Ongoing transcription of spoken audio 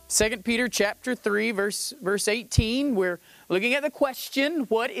2 Peter chapter 3, verse 18. We're looking at the question,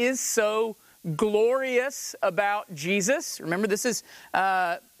 what is so glorious about Jesus? Remember, this is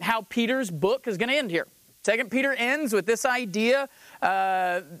how Peter's book is going to end here. 2 Peter ends with this idea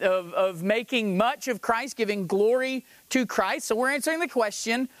of making much of Christ, giving glory to Christ. So we're answering the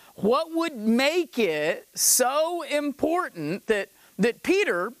question, what would make it so important that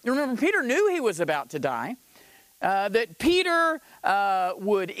Peter, remember Peter knew he was about to die, that Peter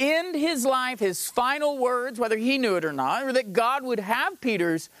would end his life, his final words, whether he knew it or not, or that God would have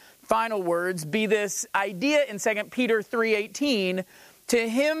Peter's final words be this idea in 2 Peter 3:18, to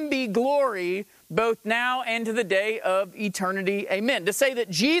him be glory both now and to the day of eternity. Amen. To say that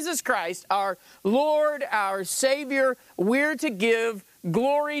Jesus Christ, our Lord, our Savior, we're to give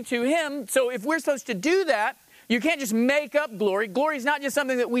glory to him. So if we're supposed to do that, you can't just make up glory. Glory is not just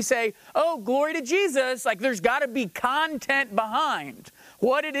something that we say, oh, glory to Jesus. Like there's got to be content behind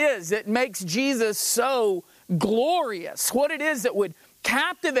what it is that makes Jesus so glorious. What it is that would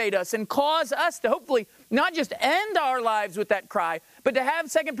captivate us and cause us to hopefully not just end our lives with that cry, but to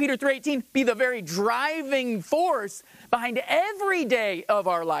have 2 Peter 3:18 be the very driving force behind every day of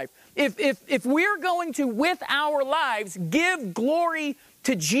our life. If we're going to, with our lives, give glory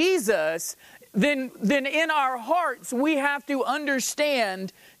to Jesus, then in our hearts we have to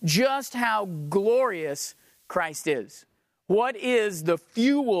understand just how glorious Christ is. What is the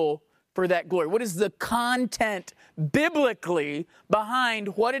fuel for that glory? What is the content biblically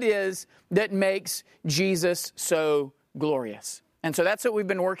behind what it is that makes Jesus so glorious? And so that's what we've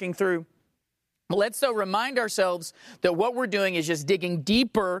been working through. Let's though remind ourselves that what we're doing is just digging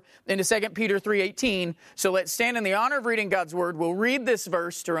deeper into 2 Peter 3:18. So let's stand in the honor of reading God's Word. We'll read this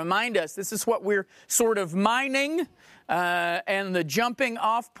verse to remind us this is what we're sort of mining and the jumping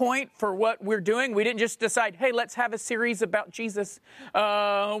off point for what we're doing. We didn't just decide, hey, let's have a series about Jesus.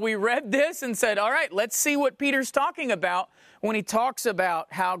 We read this and said, all right, let's see what Peter's talking about when he talks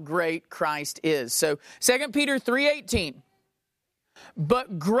about how great Christ is. So 2 Peter 3:18.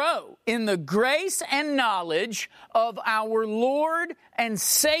 But grow in the grace and knowledge of our Lord and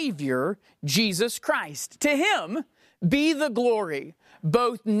Savior, Jesus Christ. To him be the glory,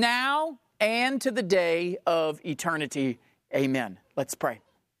 both now and to the day of eternity. Amen. Let's pray.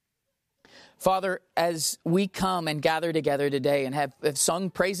 Father, as we come and gather together today and have sung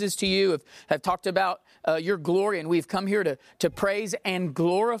praises to you, have talked about your glory, and we've come here to praise and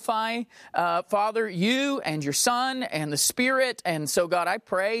glorify, Father, you and your Son and the Spirit. And so, God, I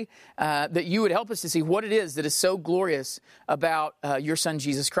pray that you would help us to see what it is that is so glorious about your Son,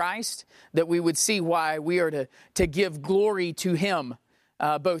 Jesus Christ, that we would see why we are to give glory to him,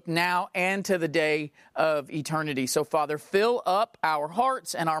 both now and to the day of eternity. So, Father, fill up our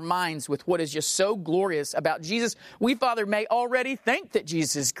hearts and our minds with what is just so glorious about Jesus. We, Father, may already think that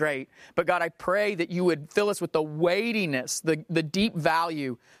Jesus is great, but God, I pray that you would fill us with the weightiness, the deep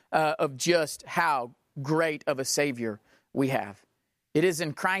value of just how great of a Savior we have. It is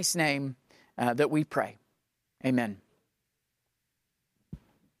in Christ's name that we pray. Amen.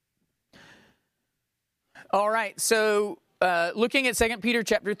 All right, so looking at 2 Peter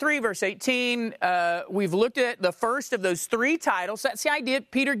chapter 3, verse 18, we've looked at the first of those three titles. That's the idea.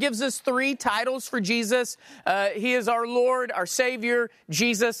 Peter gives us three titles for Jesus. He is our Lord, our Savior,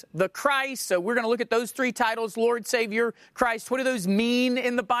 Jesus the Christ. So we're going to look at those three titles, Lord, Savior, Christ. What do those mean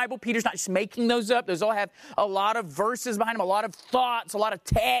in the Bible? Peter's not just making those up. Those all have a lot of verses behind them, a lot of thoughts, a lot of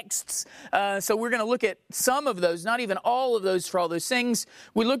texts. So we're going to look at some of those, not even all of those for all those things.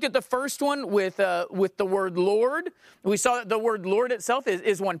 We looked at the first one with the word Lord. We saw that the word Lord itself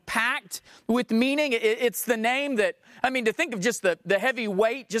is one packed with meaning. It's the name that, to think of just the heavy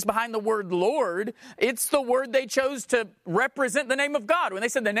weight just behind the word Lord, it's the word they chose to represent the name of God. When they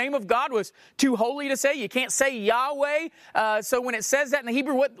said the name of God was too holy to say, you can't say Yahweh. So when it says that in the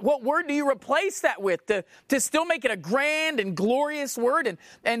Hebrew, what word do you replace that with to still make it a grand and glorious word?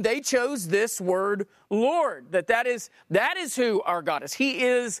 And they chose this word Lord, that is who our God is. He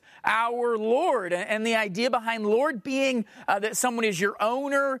is our Lord. And the idea behind Lord being that someone is your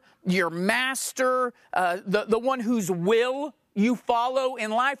owner, your master, the one whose will you follow in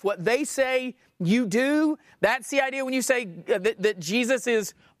life, what they say you do. That's the idea when you say that Jesus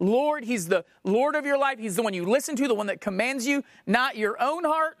is Lord. He's the Lord of your life. He's the one you listen to, the one that commands you, not your own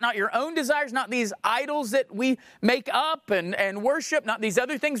heart, not your own desires, not these idols that we make up and worship, not these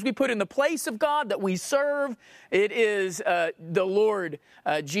other things we put in the place of God that we serve. It is the Lord,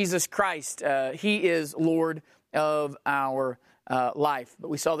 Jesus Christ. He is Lord of our life. But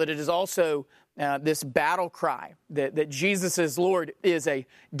we saw that it is also this battle cry, that Jesus is Lord is a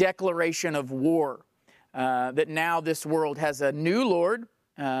declaration of war, that now this world has a new Lord,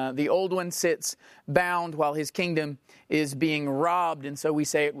 The old one sits bound while his kingdom is being robbed. And so we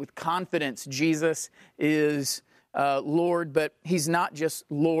say it with confidence. Jesus is Lord, but he's not just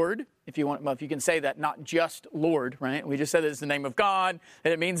Lord. If you want, well, if you can say that, not just Lord, right? We just said that it's the name of God,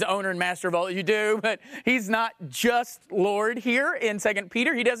 that it means the owner and master of all that you do, but he's not just Lord here in 2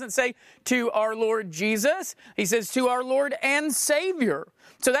 Peter. He doesn't say to our Lord Jesus. He says to our Lord and Savior.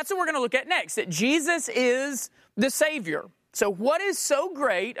 So that's what we're going to look at next, that Jesus is the Savior. So what is so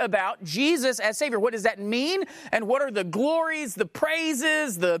great about Jesus as Savior? What does that mean? And what are the glories, the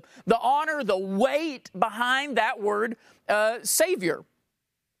praises, the honor, the weight behind that word Savior?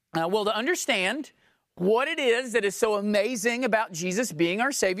 Well, to understand what it is that is so amazing about Jesus being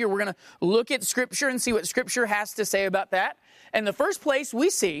our Savior, we're going to look at Scripture and see what Scripture has to say about that. And the first place we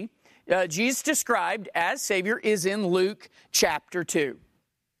see Jesus described as Savior is in Luke chapter 2.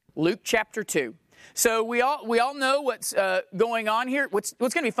 Luke chapter 2. So we all know what's going on here. What's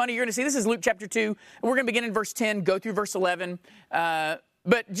going to be funny, you're going to see, this is Luke chapter 2. We're going to begin in verse 10, go through verse 11.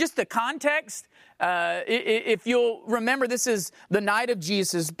 But just the context, if you'll remember, this is the night of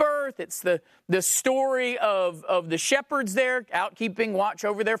Jesus' birth. It's the story of the shepherds there out keeping watch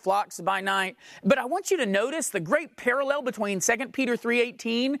over their flocks by night. But I want you to notice the great parallel between 2 Peter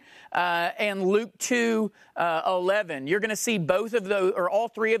 3:18 and Luke 2:11. You're going to see both of those, or all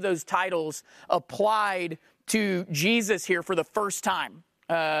three of those titles applied to Jesus here for the first time.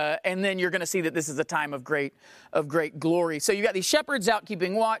 And then you're going to see that this is a time of great glory. So you got these shepherds out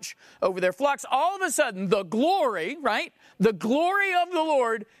keeping watch over their flocks. All of a sudden, the glory, right? The glory of the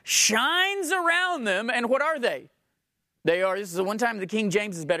Lord shines around them. And what are they? This is the one time the King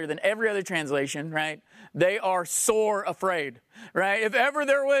James is better than every other translation, right? They are sore afraid, right? If ever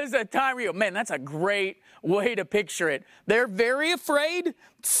there was a time where you go, man, that's a great way to picture it. They're very afraid,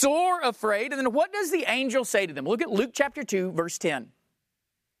 sore afraid. And then what does the angel say to them? Look at Luke chapter 2, verse 10.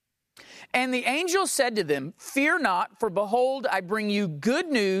 And the angel said to them, "Fear not, for behold, I bring you good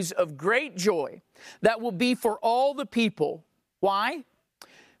news of great joy that will be for all the people." Why?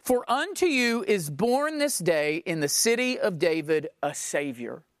 "For unto you is born this day in the city of David a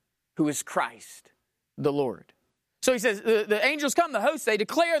Savior, who is Christ the Lord." So he says, the angels come, the hosts, they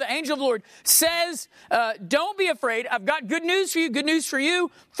declare, the angel of the Lord says, don't be afraid. I've got good news for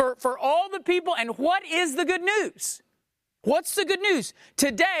you, for all the people. And what is the good news? What's the good news?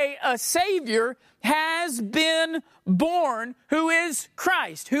 Today, a Savior has been born who is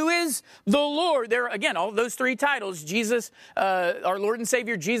Christ, who is the Lord. There, again, all those three titles, Jesus, our Lord and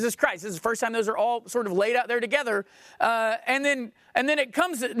Savior, Jesus Christ. This is the first time those are all sort of laid out there together. And then it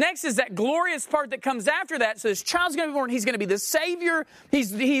comes, next is that glorious part that comes after that. So this child's going to be born. He's going to be the Savior.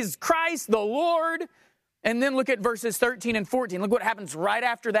 He's Christ, the Lord. And then look at verses 13 and 14. Look what happens right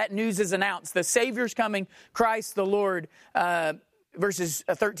after that news is announced. The Savior's coming, Christ the Lord, verses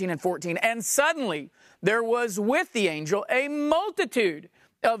 13 and 14. And suddenly there was with the angel a multitude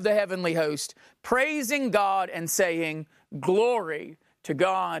of the heavenly host, praising God and saying, "Glory to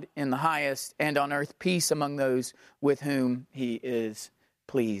God in the highest, and on earth peace among those with whom he is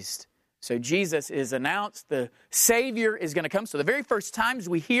pleased." So Jesus is announced, the Savior is going to come. So the very first times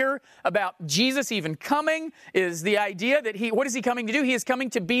we hear about Jesus even coming is the idea that what is he coming to do? He is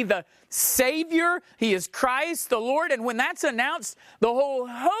coming to be the Savior. He is Christ, the Lord. And when that's announced, the whole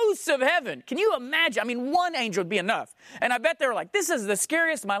host of heaven, can you imagine? I mean, one angel would be enough. And I bet they were like, this is the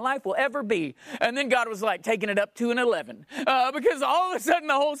scariest my life will ever be. And then God was like taking it up to an 11. Because all of a sudden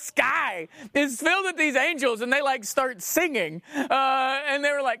the whole sky is filled with these angels and they like start singing. And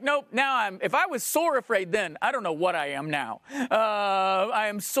they were like, nope, now if I was sore afraid then, I don't know what I am now. I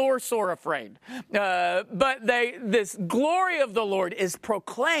am sore afraid. But this glory of the Lord is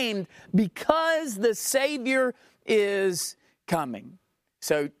proclaimed because the Savior is coming.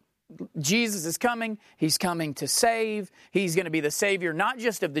 So Jesus is coming. He's coming to save. He's going to be the Savior not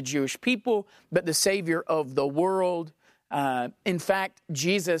just of the Jewish people, but the Savior of the world. In fact,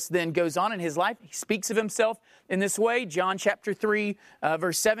 Jesus then goes on in his life. He speaks of himself in this way. John chapter 3,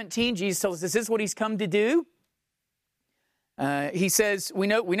 verse 17, Jesus tells us this is what he's come to do. He says, we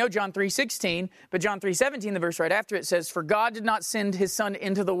know John 3:16, but John 3:17, the verse right after it says, "For God did not send his Son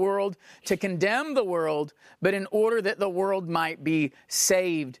into the world to condemn the world, but in order that the world might be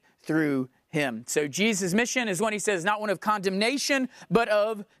saved through him." So Jesus' mission is one, he says, not one of condemnation, but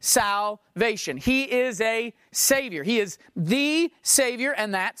of salvation. He is a Savior. He is the Savior,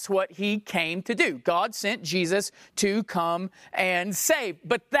 and that's what he came to do. God sent Jesus to come and save.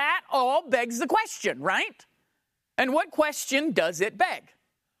 But that all begs the question, right? And what question does it beg?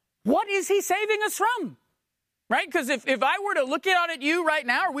 What is he saving us from? Right? Because if I were to look out at you right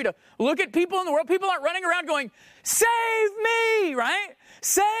now, or we to look at people in the world, people aren't running around going, "Save me," right?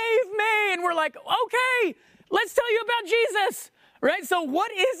 save me. And we're like, okay, let's tell you about Jesus, right? So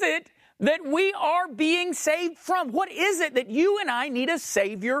what is it that we are being saved from? What is it that you and I need a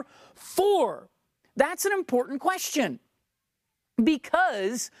Savior for? That's an important question,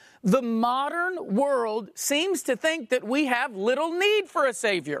 because the modern world seems to think that we have little need for a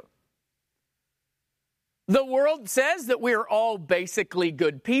Savior. The world says that we're all basically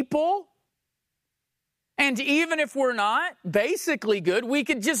good people. And even if we're not basically good, we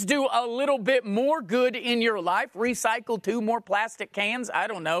could just do a little bit more good in your life. Recycle 2 more plastic cans. I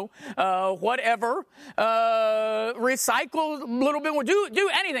don't know. Whatever. Recycle a little bit more. Do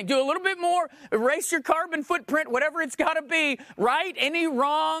anything. Do a little bit more. Erase your carbon footprint, whatever it's got to be. Right any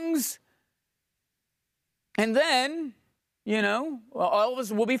wrongs. And then, all of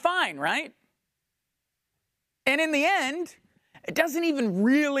us will be fine, right? And in the end, it doesn't even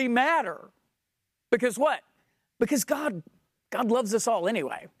really matter. Because what? Because God loves us all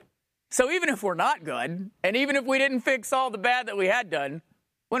anyway. So even if we're not good, and even if we didn't fix all the bad that we had done,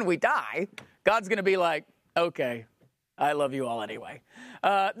 when we die, God's going to be like, okay, I love you all anyway.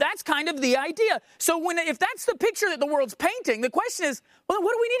 That's kind of the idea. So if that's the picture that the world's painting, the question is, well,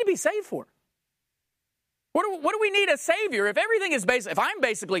 what do we need to be saved for? What do we need a Savior if everything is if I'm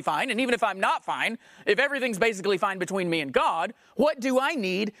basically fine, and even if I'm not fine, if everything's basically fine between me and God, what do I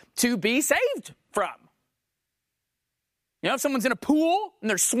need to be saved from? If someone's in a pool and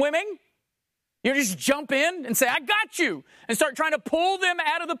they're swimming, you just jump in and say, I got you, and start trying to pull them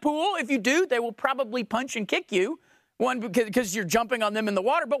out of the pool. If you do, they will probably punch and kick you. One, because you're jumping on them in the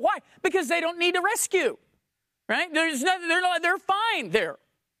water. But why? Because they don't need a rescue, right? They're fine there.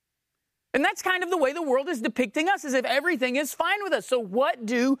 And that's kind of the way the world is depicting us, as if everything is fine with us. So what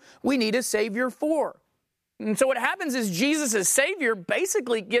do we need a Savior for? And so what happens is Jesus as Savior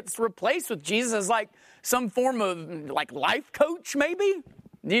basically gets replaced with Jesus as like some form of like life coach, maybe.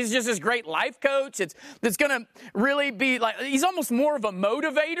 He's just this great life coach. It's going to really be like, he's almost more of a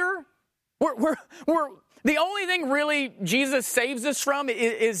motivator. We're the only thing really Jesus saves us from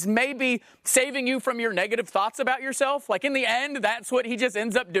is maybe saving you from your negative thoughts about yourself. Like in the end, that's what he just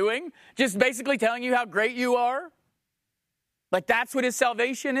ends up doing. Just basically telling you how great you are. Like that's what his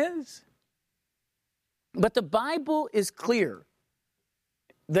salvation is. But the Bible is clear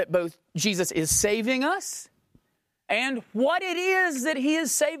that both Jesus is saving us and what it is that he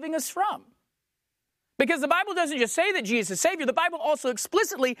is saving us from. Because the Bible doesn't just say that Jesus is Savior. The Bible also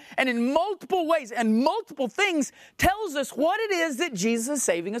explicitly and in multiple ways and multiple things tells us what it is that Jesus is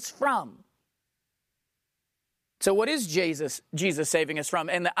saving us from. So what is Jesus saving us from?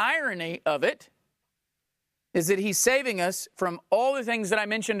 And the irony of it is that he's saving us from all the things that I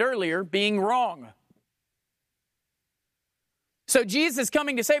mentioned earlier being wrong. So Jesus is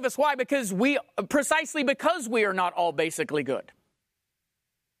coming to save us. Why? Precisely because we are not all basically good.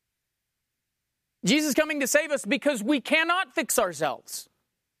 Jesus is coming to save us because we cannot fix ourselves.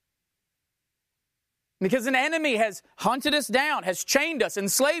 Because an enemy has hunted us down, has chained us,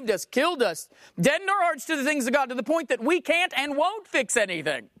 enslaved us, killed us, deadened our hearts to the things of God to the point that we can't and won't fix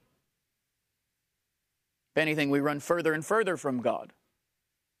anything. If anything, we run further and further from God.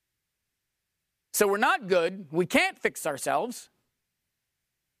 So we're not good. We can't fix ourselves.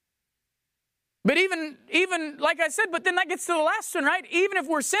 But even like I said, but then that gets to the last one, right? Even if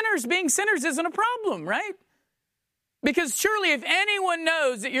we're sinners, being sinners isn't a problem, right? Because surely if anyone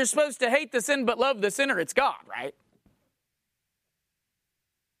knows that you're supposed to hate the sin but love the sinner, it's God, right?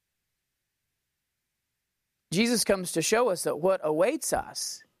 Jesus comes to show us that what awaits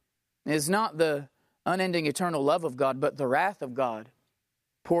us is not the unending eternal love of God, but the wrath of God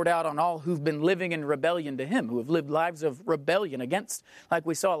poured out on all who've been living in rebellion to him, who have lived lives of rebellion against, like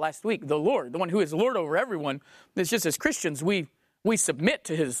we saw last week, the Lord, the one who is Lord over everyone. It's just as Christians, we submit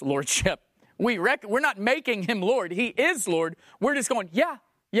to his lordship. We're not making him Lord. He is Lord. We're just going, yeah,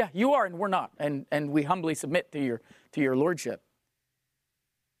 you are, and we're not. And we humbly submit to your lordship.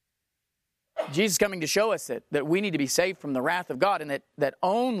 Jesus is coming to show us that we need to be saved from the wrath of God, and that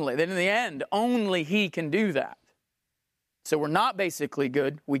in the end, only he can do that. So we're not basically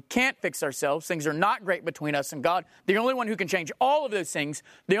good. We can't fix ourselves. Things are not great between us and God. The only one who can change all of those things,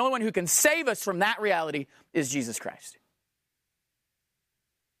 the only one who can save us from that reality is Jesus Christ.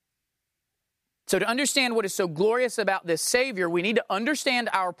 So to understand what is so glorious about this Savior, we need to understand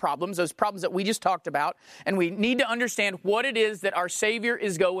our problems, those problems that we just talked about, and we need to understand what it is that our Savior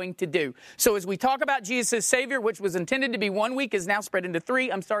is going to do. So as we talk about Jesus as Savior, which was intended to be 1 week, is now spread into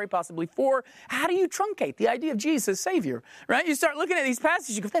 3, possibly 4, how do you truncate the idea of Jesus as Savior, right? You start looking at these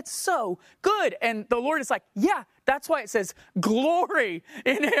passages, you go, that's so good. And the Lord is like, yeah, That's why it says, glory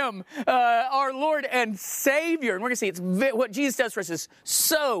in him, our Lord and Savior. And we're going to see what Jesus does for us is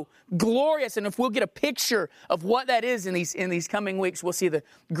so glorious. And if we'll get a picture of what that is in these coming weeks, we'll see the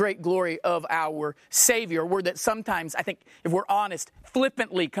great glory of our Savior, a word that sometimes, I think, if we're honest,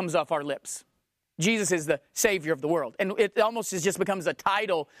 flippantly comes off our lips. Jesus is the Savior of the world. And it almost just becomes a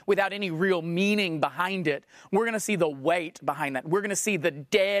title without any real meaning behind it. We're going to see the weight behind that. We're going to see the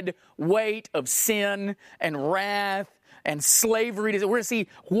dead weight of sin and wrath and slavery. We're going to see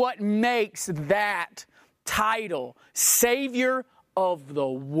what makes that title, Savior of the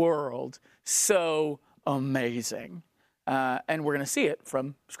world, so amazing. And we're going to see it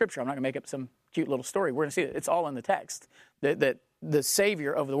from Scripture. I'm not going to make up some cute little story. We're going to see it. It's all in the text. That the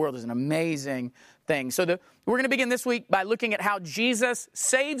Savior of the world is an amazing thing. So we're going to begin this week by looking at how Jesus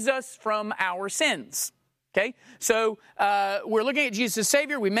saves us from our sins. Okay? So we're looking at Jesus as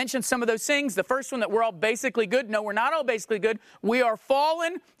Savior. We mentioned some of those things. The first one, that we're all basically good. No, we're not all basically good. We are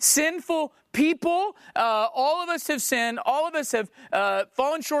fallen, sinful people. All of us have sinned. All of us have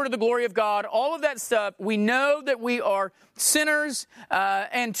fallen short of the glory of God. All of that stuff. We know that we are sinners.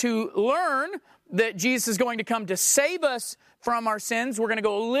 And to learn that Jesus is going to come to save us from our sins, we're going to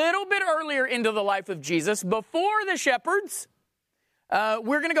go a little bit earlier into the life of Jesus, before the shepherds.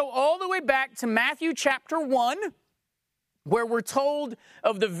 We're going to go all the way back to Matthew chapter 1, where we're told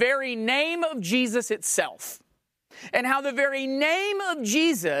of the very name of Jesus itself, and how the very name of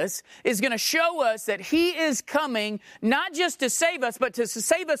Jesus is going to show us that he is coming not just to save us, but to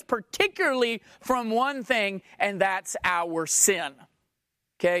save us particularly from one thing, and that's our sin.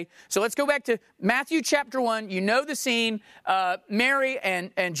 Okay, so let's go back to Matthew chapter 1. You know the scene. Mary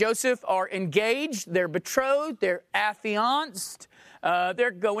and Joseph are engaged. They're betrothed. They're affianced.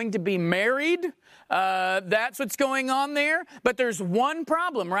 They're going to be married. That's what's going on there. But there's one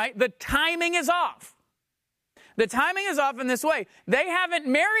problem, right? The timing is off. The timing is off in this way. They haven't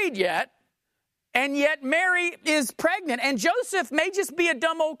married yet, and yet Mary is pregnant. And Joseph may just be a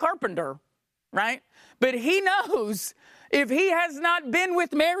dumb old carpenter, right? But he knows if he has not been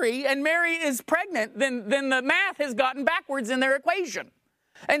with Mary and Mary is pregnant, then the math has gotten backwards in their equation.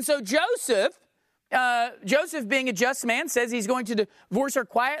 And so Joseph being a just man, says he's going to divorce her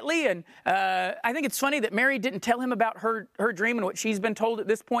quietly. And I think it's funny that Mary didn't tell him about her dream and what she's been told at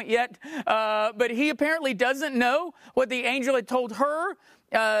this point yet. But he apparently doesn't know what the angel had told her.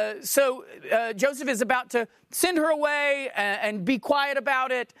 So Joseph is about to send her away and be quiet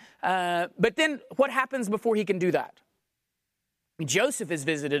about it. But then what happens before he can do that? Joseph is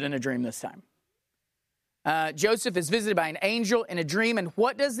visited in a dream this time. Joseph is visited by an angel in a dream, and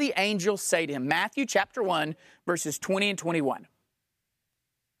what does the angel say to him? Matthew chapter 1, verses 20 and 21.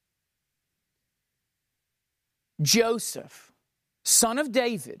 Joseph, son of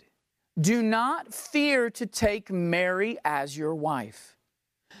David, do not fear to take Mary as your wife.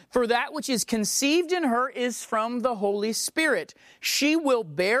 For that which is conceived in her is from the Holy Spirit. She will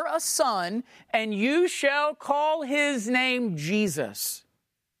bear a son, and you shall call his name Jesus.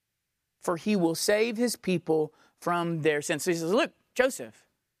 For he will save his people from their sins. So he says, look, Joseph,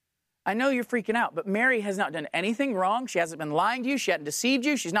 I know you're freaking out, but Mary has not done anything wrong. She hasn't been lying to you. She hasn't deceived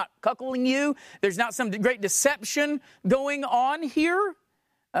you. She's not cuckolding you. There's not some great deception going on here.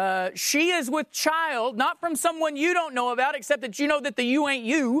 She is with child, not from someone you don't know about, except that you know that the you ain't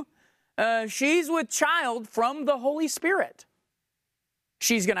you. She's with child from the Holy Spirit.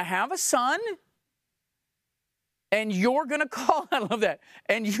 She's going to have a son, and you're going to call, I love that,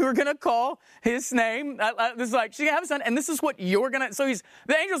 and you're going to call his name. This is like, she's going to have a son, and this is what you're going to, so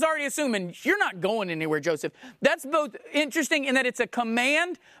the angel's already assuming you're not going anywhere, Joseph. That's both interesting in that it's a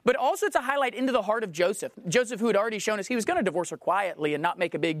command, but also it's a highlight into the heart of Joseph. Joseph, who had already shown us he was going to divorce her quietly and not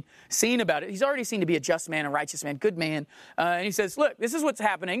make a big scene about it. He's already seen to be a just man, a righteous man, good man. And he says, look, this is what's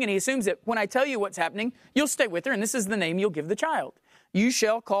happening, and he assumes that when I tell you what's happening, you'll stay with her, and this is the name you'll give the child. You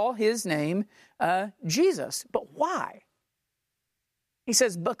shall call his name Jesus. But why? He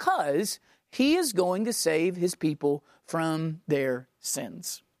says, because he is going to save his people from their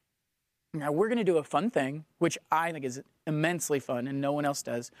sins. Now, we're going to do a fun thing, which I think is immensely fun, and no one else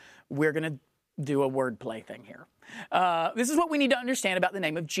does. We're going to do a wordplay thing here. This is what we need to understand about the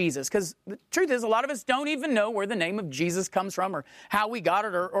name of Jesus, because the truth is a lot of us don't even know where the name of Jesus comes from or how we got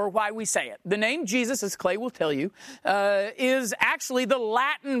it or why we say it. The name Jesus, as Clay will tell you, is actually the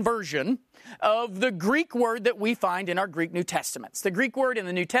Latin version of the Greek word that we find in our Greek New Testaments. The Greek word in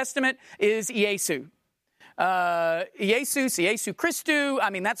the New Testament is Iesu. Iesu Christou. I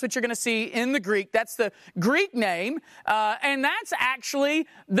mean, that's what you're going to see in the Greek. That's the Greek name. And that's actually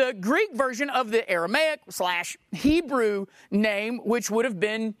the Greek version of the Aramaic / Hebrew name, which would have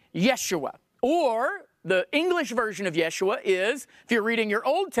been Yeshua. Or The English version of Yeshua is, if you're reading your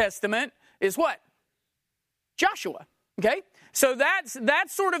Old Testament, is what? Joshua. Okay? So that's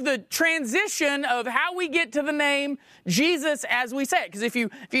sort of the transition of how we get to the name Jesus as we say it. Because if you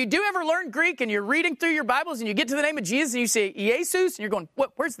do ever learn Greek and you're reading through your Bibles and you get to the name of Jesus and you say Jesus, and you're going,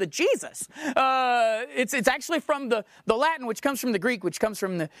 what? Where's the Jesus? It's actually from the Latin, which comes from the Greek, which comes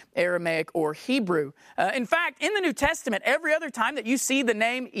from the Aramaic or Hebrew. In fact, in the New Testament, every other time that you see the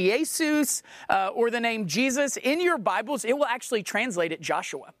name Jesus or the name Jesus in your Bibles, it will actually translate it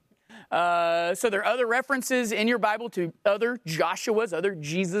Joshua. So there are other references in your Bible to other Joshuas, other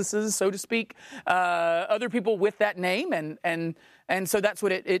Jesuses, so to speak, other people with that name, and so that's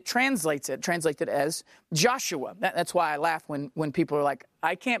what it translates. It translates it as Joshua. That's why I laugh when people are like,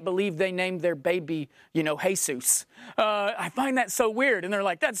 I can't believe they named their baby, Jesus. I find that so weird, and they're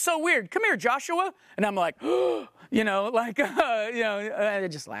like, that's so weird. Come here, Joshua, and I'm like, I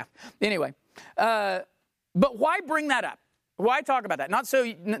just laugh. Anyway, but why bring that up? Why talk about that? Not so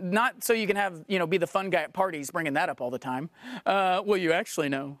you can have, be the fun guy at parties bringing that up all the time. Well, you actually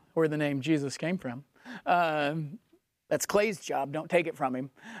know where the name Jesus came from. That's Clay's job. Don't take it from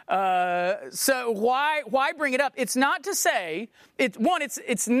him. So why bring it up? It's not to say,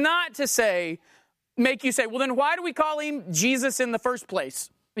 it's not to say, make you say, well, then why do we call him Jesus in the first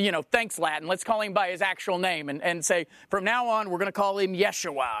place? Thanks, Latin. Let's call him by his actual name and say, from now on, we're going to call him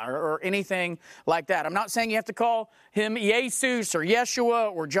Yeshua or anything like that. I'm not saying you have to call him Jesus or Yeshua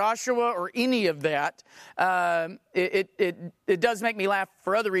or Joshua or any of that. It does make me laugh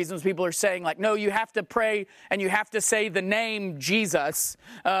for other reasons. People are saying, like, no, you have to pray and you have to say the name Jesus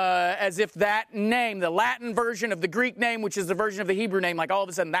as if that name, the Latin version of the Greek name, which is the version of the Hebrew name, like all of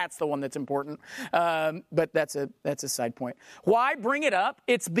a sudden that's the one that's important. But that's a side point. Why bring it up?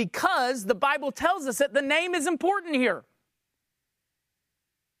 It's because the Bible tells us that the name is important here.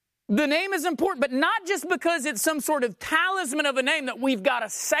 The name is important, but not just because it's some sort of talisman of a name that we've got to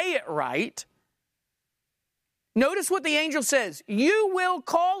say it right. Notice what the angel says. You will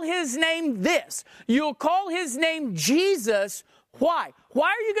call his name this. You'll call his name Jesus. Why? Why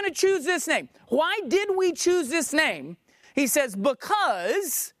are you going to choose this name? Why did we choose this name? He says,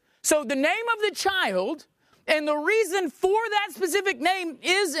 because, so the name of the child and the reason for that specific name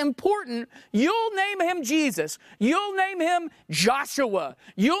is important. You'll name him Jesus. You'll name him Joshua.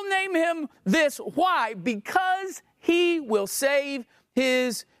 You'll name him this. Why? Because he will save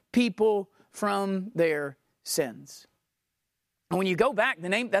his people from their sins. And when you go back, the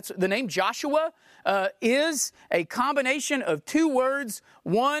name Joshua is a combination of two words.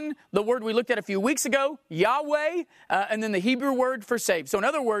 One, the word we looked at a few weeks ago, Yahweh, and then the Hebrew word for save. So in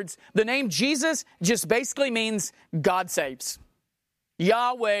other words, the name Jesus just basically means God saves.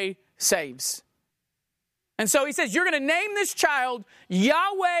 Yahweh saves. And so he says, you're going to name this child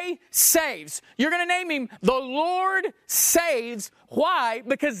Yahweh Saves. You're going to name him the Lord Saves. Why?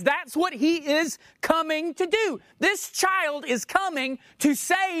 Because that's what he is coming to do. This child is coming to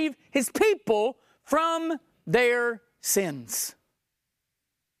save his people from their sins.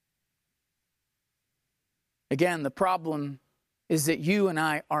 Again, the problem is that you and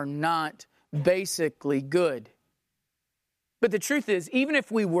I are not basically good. But the truth is, even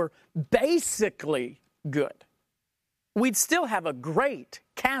if we were basically good, we'd still have a great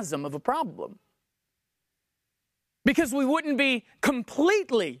chasm of a problem. Because we wouldn't be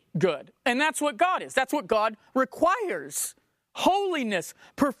completely good. And that's what God is. That's what God requires. Holiness,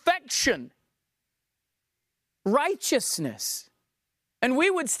 perfection, righteousness. And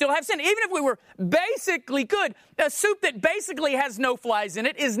we would still have sin. Even if we were basically good, a soup that basically has no flies in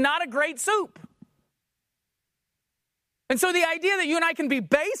it is not a great soup. And so the idea that you and I can be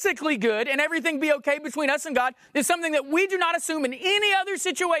basically good and everything be okay between us and God is something that we do not assume in any other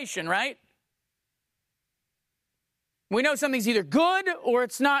situation, right? We know something's either good or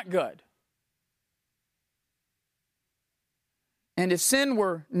it's not good. And if sin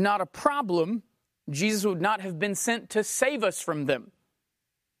were not a problem, Jesus would not have been sent to save us from them.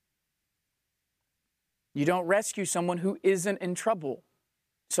 You don't rescue someone who isn't in trouble.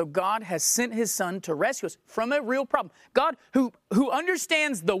 So God has sent his son to rescue us from a real problem. God, who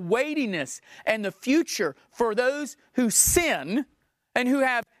understands the weightiness and the future for those who sin and who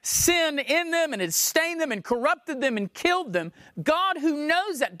have sin in them and has stained them and corrupted them and killed them, God, who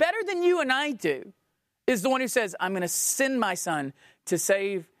knows that better than you and I do, is the one who says, I'm going to send my son to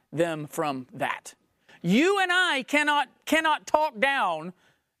save them from that. You and I cannot talk down.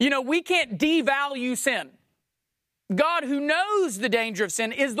 We can't devalue sin. God, who knows the danger of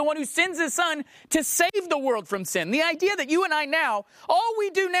sin, is the one who sends his son to save the world from sin. The idea that you and I now, all we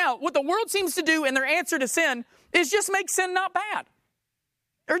do now, what the world seems to do in their answer to sin, is just make sin not bad.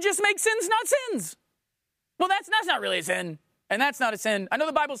 Or just make sins not sins. Well, that's not really a sin, and that's not a sin. I know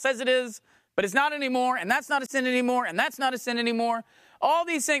the Bible says it is, but it's not anymore, and that's not a sin anymore, and that's not a sin anymore. All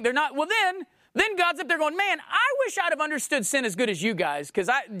these things, they're not. Well, then God's up there going, man, I wish I'd have understood sin as good as you guys, because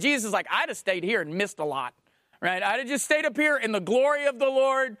Jesus is like, I'd have stayed here and missed a lot, right? I'd have just stayed up here in the glory of the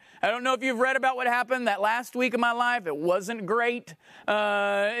Lord. I don't know if you've read about what happened that last week of my life. It wasn't great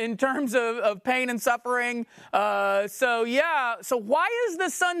in terms of pain and suffering. So why is the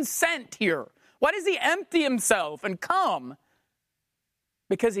Son sent here? Why does he empty himself and come?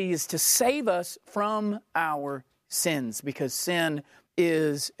 Because he is to save us from our sins, because sin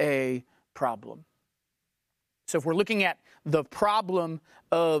is a problem. So if we're looking at the problem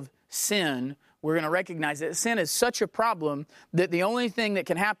of sin, we're going to recognize that sin is such a problem that the only thing that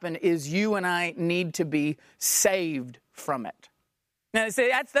can happen is you and I need to be saved from it. Now,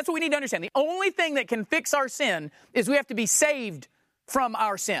 that's what we need to understand. The only thing that can fix our sin is we have to be saved from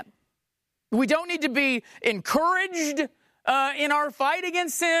our sin. We don't need to be encouraged in our fight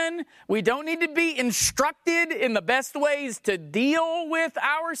against sin. We don't need to be instructed in the best ways to deal with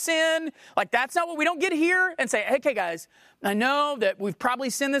our sin. Like, that's not what we don't get here and say, okay, guys, I know that we've probably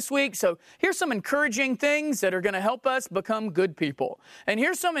sinned this week, so here's some encouraging things that are going to help us become good people. And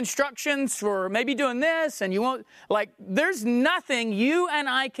here's some instructions for maybe doing this, and you won't, like, there's nothing you and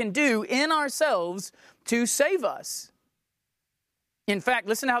I can do in ourselves to save us. In fact,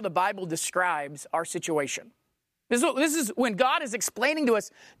 listen to how the Bible describes our situation. This is when God is explaining to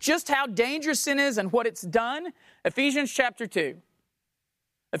us just how dangerous sin is and what it's done. Ephesians chapter 2.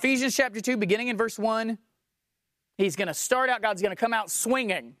 Ephesians chapter 2, beginning in verse 1. He's going to start out, God's going to come out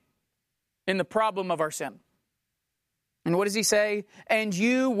swinging in the problem of our sin. And what does he say? And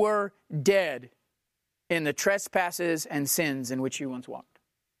you were dead in the trespasses and sins in which you once walked.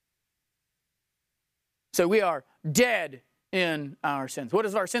 So we are dead in our sins. What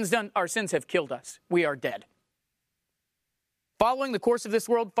has our sins done? Our sins have killed us. We are dead. Following the course of this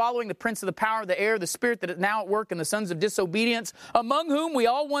world, following the prince of the power of the air, the spirit that is now at work in the sons of disobedience, among whom we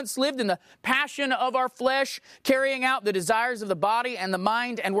all once lived in the passion of our flesh, carrying out the desires of the body and the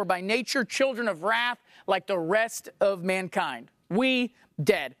mind, and were by nature children of wrath like the rest of mankind. We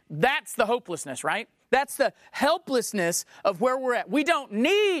dead. That's the hopelessness, right? That's the helplessness of where we're at. We don't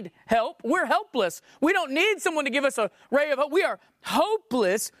need help. We're helpless. We don't need someone to give us a ray of hope. We are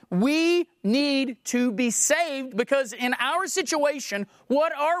hopeless. We need to be saved because in our situation,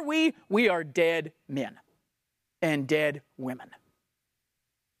 what are we? We are dead men and dead women.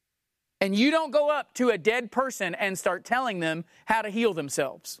 And you don't go up to a dead person and start telling them how to heal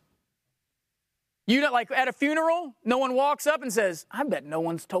themselves. You don't, like at a funeral, no one walks up and says, I bet no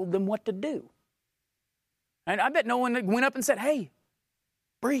one's told them what to do. And I bet no one went up and said, hey,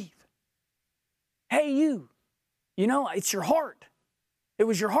 breathe. Hey, you know, it's your heart. It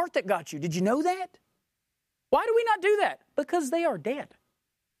was your heart that got you. Did you know that? Why do we not do that? Because they are dead.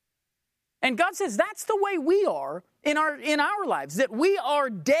 And God says that's the way we are in our lives, that we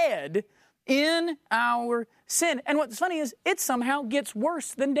are dead in our sin. And what's funny is it somehow gets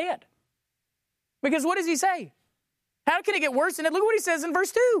worse than dead. Because what does he say? How can it get worse than it? Look what he says in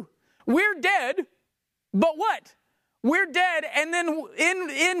verse 2. We're dead. But what? We're dead, and then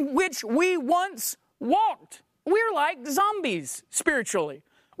in which we once walked. We're like zombies spiritually.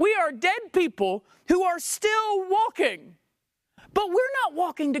 We are dead people who are still walking. But we're not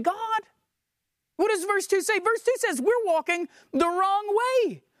walking to God. What does verse 2 say? Verse 2 says we're walking the wrong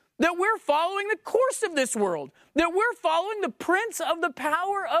way. That we're following the course of this world. That we're following the prince of the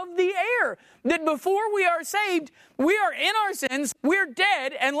power of the air. That before we are saved, we are in our sins, we're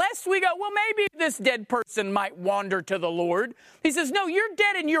dead, unless we go, well, maybe this dead person might wander to the Lord. He says, no, you're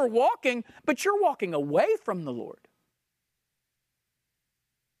dead and you're walking, but you're walking away from the Lord.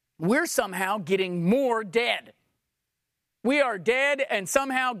 We're somehow getting more dead. We are dead and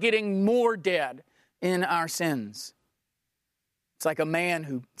somehow getting more dead in our sins. It's like a man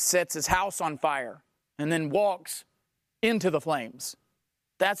who sets his house on fire and then walks into the flames.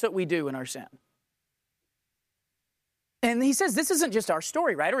 That's what we do in our sin. And he says this isn't just our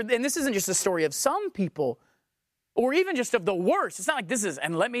story, right? And this isn't just the story of some people or even just of the worst. It's not like this is,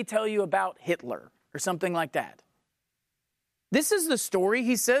 and let me tell you about Hitler or something like that. This is the story,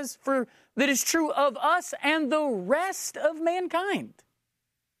 he says, that is true of us and the rest of mankind.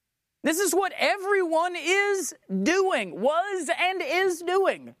 This is what everyone is doing, was and is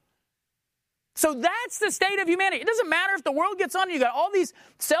doing. So that's the state of humanity. It doesn't matter if the world gets on, you got all these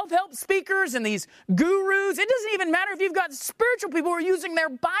self-help speakers and these gurus. It doesn't even matter if you've got spiritual people who are using their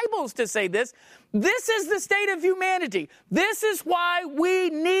Bibles to say this. This is the state of humanity. This is why we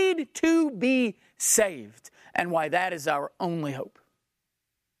need to be saved and why that is our only hope.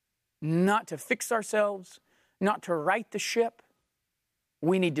 Not to fix ourselves, not to right the ship,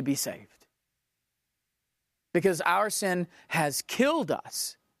 we need to be saved. Because our sin has killed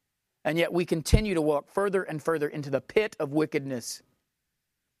us, and yet we continue to walk further and further into the pit of wickedness.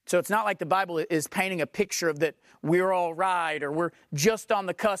 So it's not like the Bible is painting a picture of that we're all right, or we're just on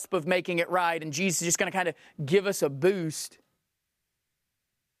the cusp of making it right, and Jesus is just going to kind of give us a boost.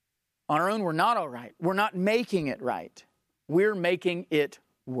 On our own, we're not all right. We're not making it right. We're making it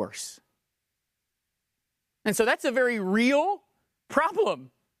worse. And so that's a very real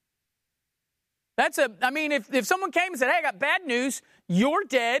problem. If someone came and said, hey, I got bad news, you're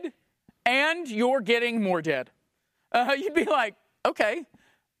dead, and you're getting more dead. You'd be like, okay,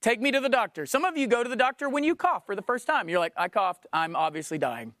 take me to the doctor. Some of you go to the doctor when you cough for the first time. You're like, I coughed, I'm obviously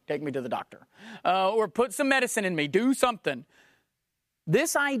dying. Take me to the doctor. Or put some medicine in me, do something.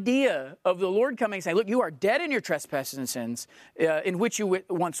 This idea of the Lord coming and saying, look, you are dead in your trespasses and sins in which you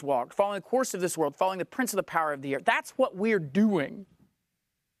once walked, following the course of this world, following the prince of the power of the air. That's what we're doing.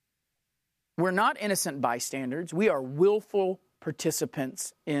 We're not innocent bystanders. We are willful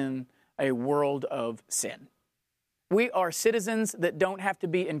participants in a world of sin. We are citizens that don't have to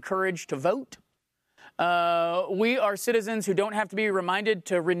be encouraged to vote. We are citizens who don't have to be reminded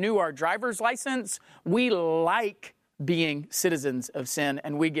to renew our driver's license. We like being citizens of sin,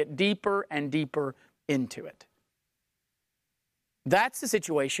 and we get deeper and deeper into it. That's the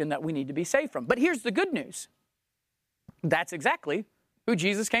situation that we need to be saved from. But here's the good news. That's exactly who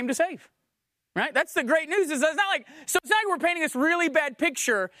Jesus came to save. Right? That's the great news. It's not like we're painting this really bad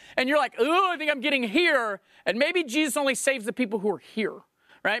picture, and you're like, oh, I think I'm getting here. And maybe Jesus only saves the people who are here.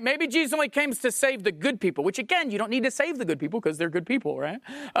 Right? Maybe Jesus only came to save the good people, which again, you don't need to save the good people because they're good people, right?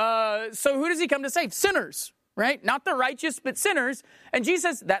 So who does he come to save? Sinners. Right? Not the righteous, but sinners. And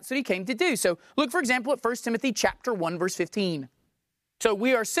Jesus says that's what he came to do. So look, for example, at 1 Timothy chapter 1, verse 15. So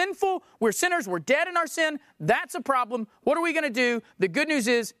we are sinful, we're sinners, we're dead in our sin. That's a problem. What are we going to do? The good news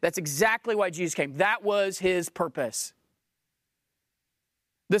is that's exactly why Jesus came. That was his purpose.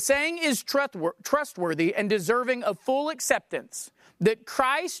 The saying is trustworthy and deserving of full acceptance that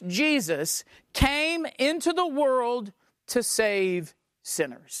Christ Jesus came into the world to save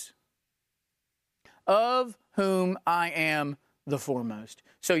sinners, of whom I am the foremost.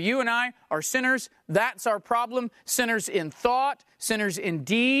 So you and I are sinners. That's our problem. Sinners in thought, sinners in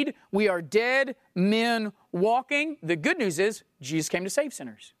deed. We are dead men walking. The good news is Jesus came to save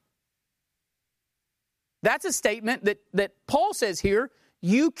sinners. That's a statement that Paul says here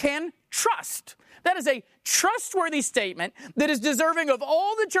you can trust. That is a trustworthy statement that is deserving of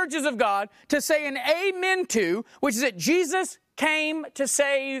all the churches of God to say an amen to, which is that Jesus came to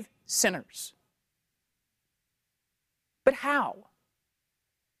save sinners. But how?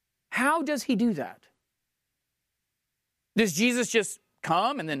 How does he do that? Does Jesus just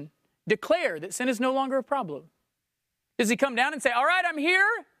come and then declare that sin is no longer a problem? Does he come down and say, all right, I'm here,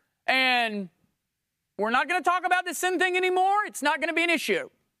 and we're not going to talk about this sin thing anymore. It's not going to be an issue.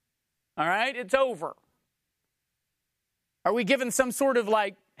 All right, it's over. Are we given some sort of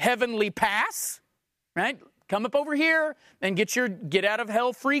like heavenly pass? Right? Come up over here and get your get out of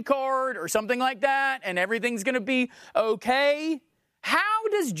hell free card or something like that, and everything's going to be okay. How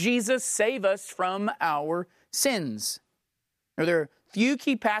does Jesus save us from our sins? Are there a few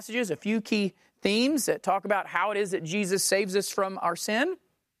key passages, a few key themes that talk about how it is that Jesus saves us from our sin?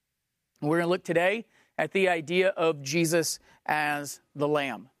 We're going to look today at the idea of Jesus as the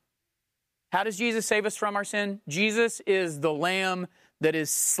Lamb. How does Jesus save us from our sin? Jesus is the Lamb that is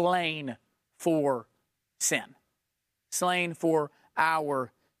slain for sin. Slain for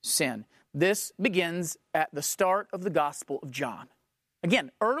our sin. This begins at the start of the Gospel of John.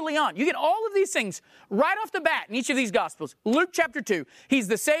 Again, early on, you get all of these things right off the bat in each of these Gospels. Luke chapter 2, he's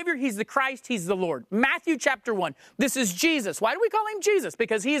the Savior, he's the Christ, he's the Lord. Matthew chapter 1, this is Jesus. Why do we call him Jesus?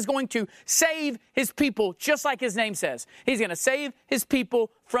 Because he is going to save his people just like his name says. He's going to save his people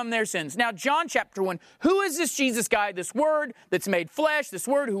from their sins. Now, John chapter 1, who is this Jesus guy, this Word that's made flesh, this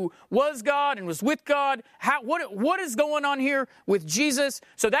Word who was God and was with God? What is going on here with Jesus?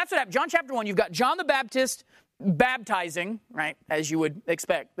 So that's what happened. John chapter 1, you've got John the Baptist baptizing, right, as you would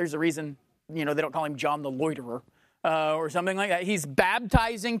expect. There's a reason, they don't call him John the Loiterer or something like that. He's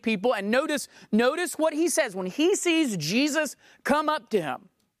baptizing people. And notice what he says when he sees Jesus come up to him.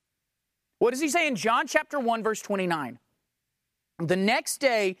 What does he say in John chapter 1, verse 29? The next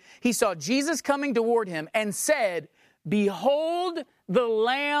day, he saw Jesus coming toward him and said, "Behold the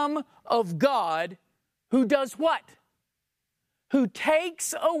Lamb of God who does what? Who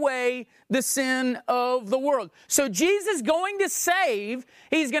takes away the sin of the world." So Jesus is going to save.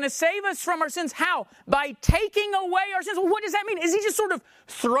 He's going to save us from our sins. How? By taking away our sins. Well, what does that mean? Is he just sort of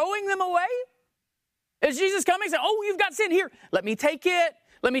throwing them away? Is Jesus coming and saying, oh, you've got sin here. Let me take it.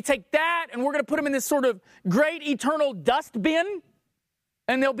 Let me take that. And we're going to put them in this sort of great eternal dust bin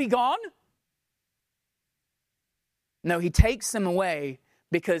and they'll be gone? No, he takes them away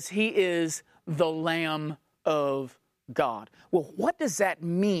because he is the Lamb of God. Well, what does that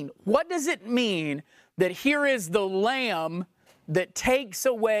mean? What does it mean that here is the Lamb that takes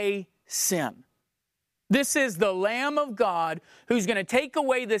away sin? This is the Lamb of God who's going to take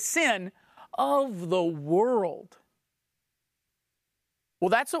away the sin of the world. Well,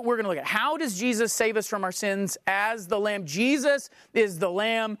 that's what we're going to look at. How does Jesus save us from our sins as the Lamb? Jesus is the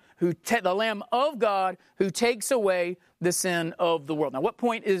Lamb the Lamb of God who takes away the sin of the world. Now, what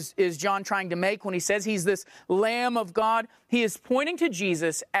point is John trying to make when he says he's this Lamb of God? He is pointing to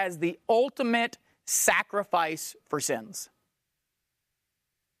Jesus as the ultimate sacrifice for sins.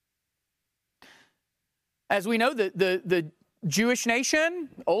 As we know, the Jewish nation,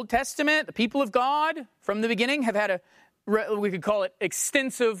 Old Testament, the people of God from the beginning have had we could call it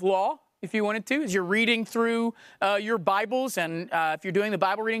extensive law, if you wanted to, as you're reading through your Bibles. And if you're doing the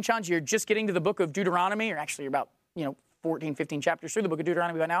Bible reading challenge, you're just getting to the book of Deuteronomy, or actually you're about, 14, 15 chapters through the book of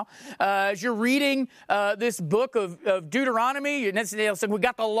Deuteronomy by now. As you're reading this book of Deuteronomy, it's like we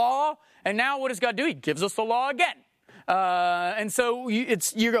got the law, and now what does God do? He gives us the law again. And so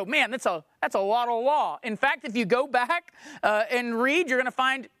you go, man, that's a lot of law. In fact, if you go back and read, you're going to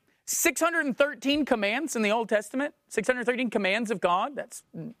find 613 commands in the Old Testament, 613 commands of God. That's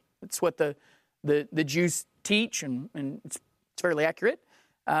what the Jews teach, and it's fairly accurate.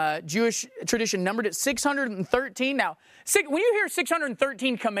 Jewish tradition numbered at 613. Now, when you hear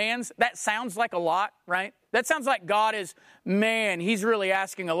 613 commands, that sounds like a lot, right? That sounds like God is, man, he's really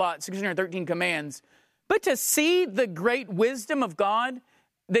asking a lot, 613 commands. But to see the great wisdom of God,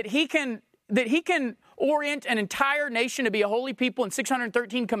 that he can orient an entire nation to be a holy people in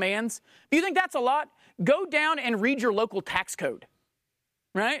 613 commands, if you think that's a lot, go down and read your local tax code,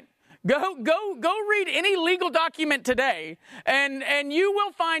 right? Go read any legal document today, and you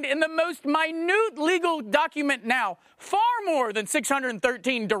will find in the most minute legal document now far more than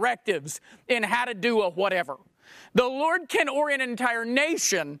 613 directives in how to do a whatever. The Lord can orient an entire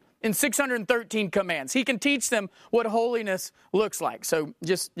nation in 613 commands. He can teach them what holiness looks like. So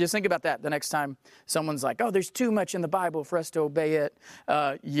just think about that the next time someone's like, oh, there's too much in the Bible for us to obey it.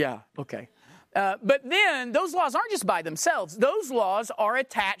 Yeah, okay. But then those laws aren't just by themselves. Those laws are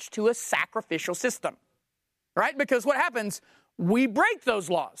attached to a sacrificial system, right? Because what happens, we break those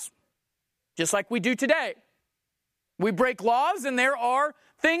laws, just like we do today. We break laws, and there are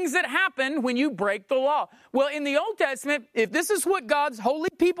things that happen when you break the law. Well, in the Old Testament, if this is what God's holy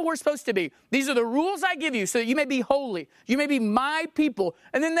people were supposed to be, these are the rules I give you so that you may be holy. You may be my people.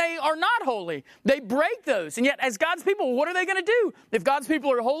 And then they are not holy. They break those. And yet, as God's people, what are they going to do? If God's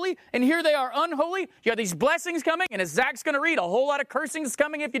people are holy, and here they are unholy, you have these blessings coming, and as Zach's going to read, a whole lot of cursing is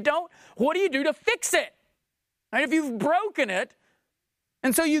coming if you don't. What do you do to fix it? And if you've broken it,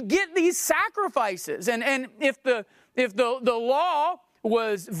 and so you get these sacrifices. And if the law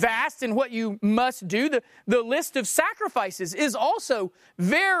was vast in what you must do, the list of sacrifices is also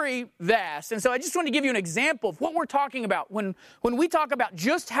very vast. And so I just want to give you an example of what we're talking about when we talk about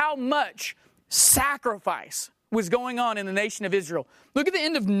just how much sacrifice was going on in the nation of Israel. Look at the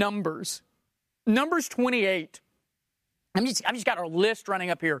end of Numbers 28. I've just got our list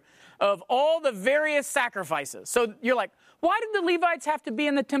running up here of all the various sacrifices. So you're like, why did the Levites have to be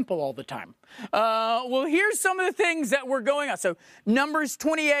in the temple all the time? Well, here's some of the things that were going on. So Numbers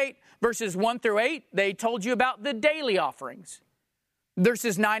 28, verses 1 through 8, they told you about the daily offerings.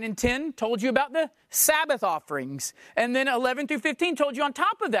 Verses 9 and 10 told you about the Sabbath offerings. And then 11 through 15 told you on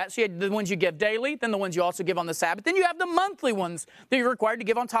top of that. So you had the ones you give daily, then the ones you also give on the Sabbath. Then you have the monthly ones that you're required to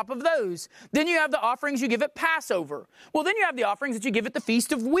give on top of those. Then you have the offerings you give at Passover. Well, then you have the offerings that you give at the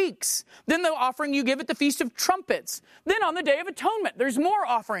Feast of Weeks. Then the offering you give at the Feast of Trumpets. Then on the Day of Atonement, there's more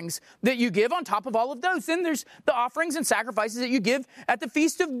offerings that you give on top of all of those. Then there's the offerings and sacrifices that you give at the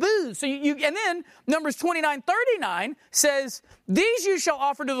Feast of Booths. So and then Numbers 29:39 says, these you shall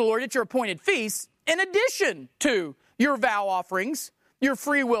offer to the Lord at your appointed feasts, in addition to your vow offerings, your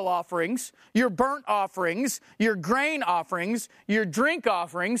free will offerings, your burnt offerings, your grain offerings, your drink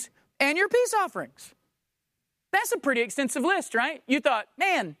offerings, and your peace offerings. That's a pretty extensive list, right? You thought,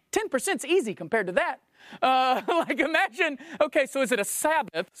 man, 10%'s easy compared to that. Like imagine, okay, so is it a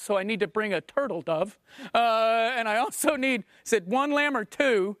Sabbath? So I need to bring a turtle dove. And I also need, is it one lamb or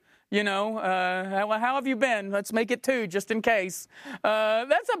two? How have you been? Let's make it 2 just in case.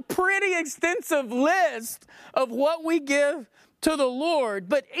 That's a pretty extensive list of what we give to the Lord.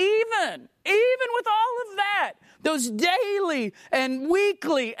 But even with all of that, those daily and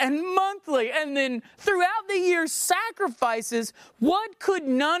weekly and monthly and then throughout the year sacrifices, what could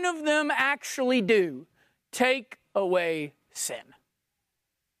none of them actually do? Take away sin.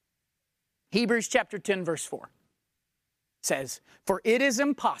 Hebrews chapter 10 verse 4 says, "For it is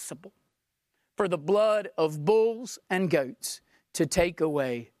impossible for the blood of bulls and goats to take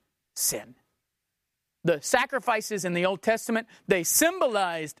away sin." The sacrifices in the Old Testament, they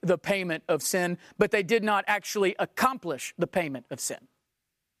symbolized the payment of sin, but they did not actually accomplish the payment of sin.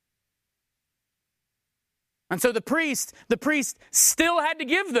 And so the priest still had to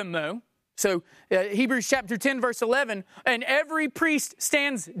give them, though. So Hebrews chapter 10 verse 11, "And every priest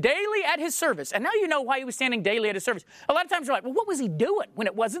stands daily at his service." And now you know why he was standing daily at his service. A lot of times you're like, well, what was he doing when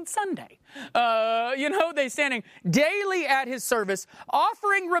it wasn't Sunday? They're standing daily at his service,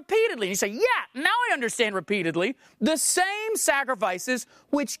 offering repeatedly. And you say, yeah, now I understand repeatedly. The same sacrifices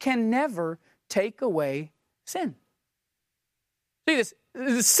which can never take away sin. See this?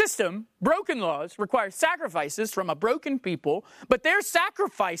 The system, broken laws, require sacrifices from a broken people, but their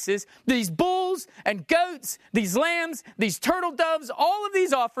sacrifices, these bulls and goats, these lambs, these turtle doves, all of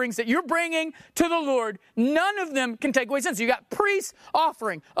these offerings that you're bringing to the Lord, none of them can take away sin. So you got priests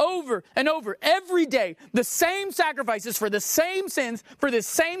offering over and over every day the same sacrifices for the same sins, for the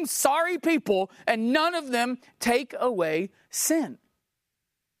same sorry people, and none of them take away sin.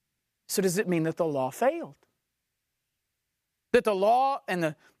 So does it mean that the law failed? That the law and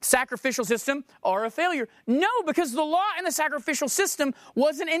the sacrificial system are a failure? No, because the law and the sacrificial system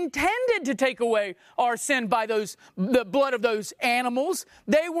wasn't intended to take away our sin by the blood of those animals.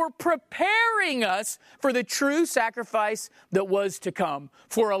 They were preparing us for the true sacrifice that was to come,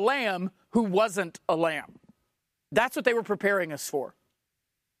 for a lamb who wasn't a lamb. That's what they were preparing us for.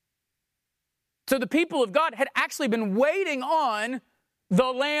 So the people of God had actually been waiting on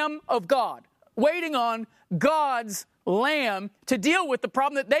the Lamb of God, waiting on God's lamb to deal with the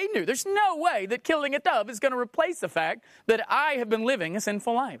problem that they knew. There's no way that killing a dove is going to replace the fact that I have been living a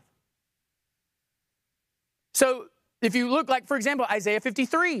sinful life. So if you look like, for example, Isaiah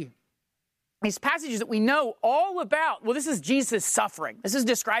 53, these passages that we know all about, well, this is Jesus' suffering. This is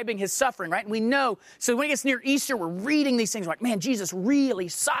describing his suffering, right? And we know, so when it gets near Easter, we're reading these things, we're like, man, Jesus really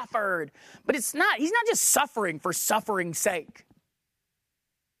suffered. But he's not just suffering for suffering's sake.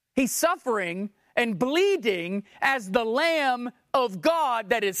 He's suffering and bleeding as the Lamb of God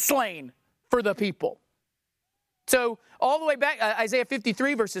that is slain for the people. So all the way back, Isaiah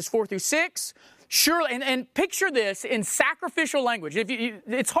 53 verses 4 through 6, surely, and picture this in sacrificial language.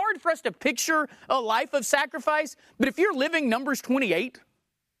 It's hard for us to picture a life of sacrifice, but if you're living Numbers 28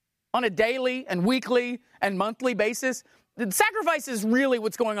 on a daily and weekly and monthly basis, the sacrifice is really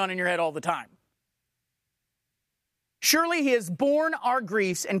what's going on in your head all the time. Surely he has borne our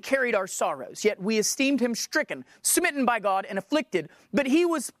griefs and carried our sorrows, yet we esteemed him stricken, smitten by God, and afflicted. But he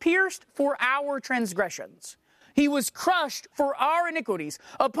was pierced for our transgressions. He was crushed for our iniquities.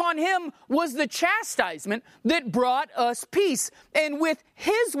 Upon him was the chastisement that brought us peace, and with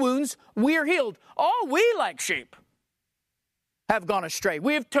his wounds we are healed. All we like sheep have gone astray.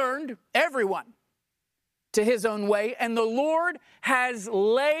 We have turned everyone to his own way, and the Lord has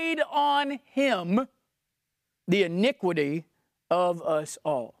laid on him the iniquity of us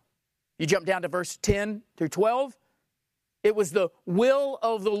all. You jump down to verse 10 through 12. It was the will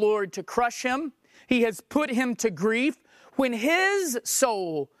of the Lord to crush him. He has put him to grief. When his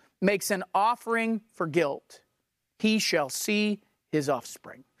soul makes an offering for guilt, he shall see his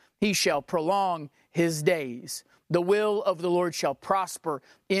offspring. He shall prolong his days. The will of the Lord shall prosper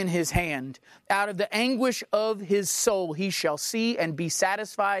in his hand. Out of the anguish of his soul he shall see and be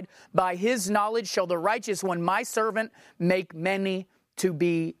satisfied. By his knowledge shall the righteous one, my servant, make many to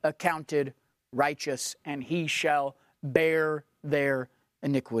be accounted righteous, and he shall bear their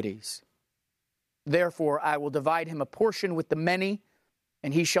iniquities. Therefore I will divide him a portion with the many,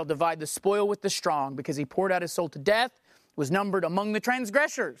 and he shall divide the spoil with the strong, because he poured out his soul to death, was numbered among the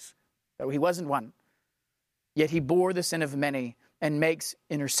transgressors, though he wasn't one. Yet he bore the sin of many and makes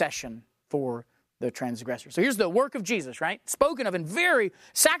intercession for the transgressors. So here's the work of Jesus, right? Spoken of in very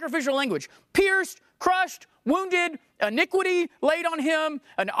sacrificial language. Pierced, crushed, wounded, iniquity laid on him,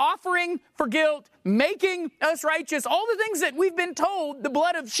 an offering for guilt, making us righteous. All the things that we've been told the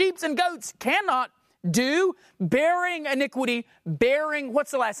blood of sheep and goats cannot do. Bearing iniquity, bearing,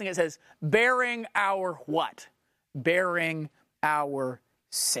 what's the last thing it says? Bearing our what? Bearing our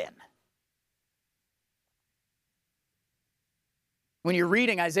sin. When you're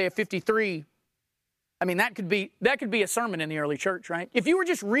reading Isaiah 53, I mean, that could be a sermon in the early church, right? If you were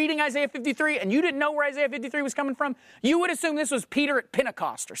just reading Isaiah 53 and you didn't know where Isaiah 53 was coming from, you would assume this was Peter at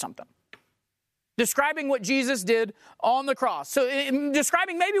Pentecost or something, describing what Jesus did on the cross. So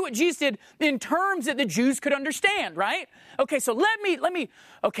describing maybe what Jesus did in terms that the Jews could understand, right? Okay, so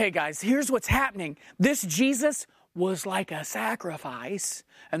okay, guys, here's what's happening. This Jesus was like a sacrifice.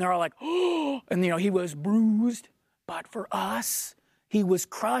 And they're all like, oh, and he was bruised, but for us, he was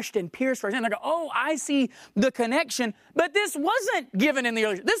crushed and pierced for us. And they go, oh, I see the connection. But this wasn't given in the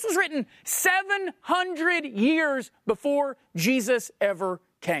early. This was written 700 years before Jesus ever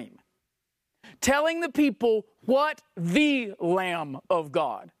came, telling the people what the Lamb of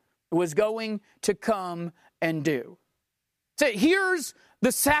God was going to come and do. So here's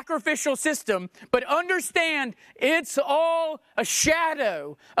the sacrificial system, but understand it's all a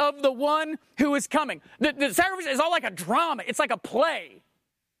shadow of the one who is coming. The sacrifice is all like a drama. It's like a play,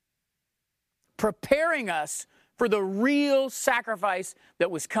 preparing us for the real sacrifice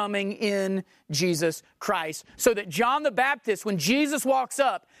that was coming in Jesus Christ, so that John the Baptist, when Jesus walks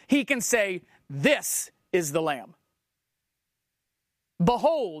up, he can say, this is the Lamb.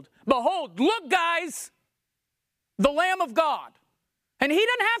 Behold, look, guys, the Lamb of God. And he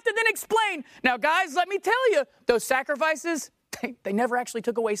doesn't have to then explain. Now, guys, let me tell you, those sacrifices, they never actually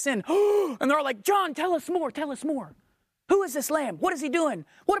took away sin. And they're all like, John, tell us more. Who is this lamb? What is he doing?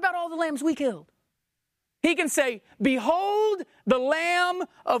 What about all the lambs we killed? He can say, behold the Lamb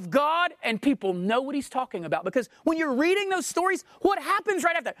of God, and people know what he's talking about. Because when you're reading those stories, what happens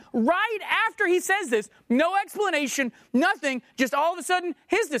right after that? Right after he says this, no explanation, nothing, just all of a sudden,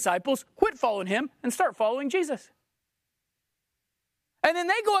 his disciples quit following him and start following Jesus. And then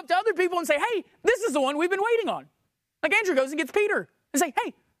they go up to other people and say, hey, this is the one we've been waiting on. Like Andrew goes and gets Peter and say,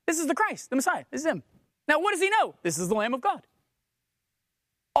 hey, this is the Christ, the Messiah. This is him. Now, what does he know? This is the Lamb of God.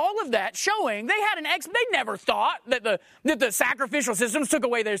 All of that showing they had they never thought that the sacrificial systems took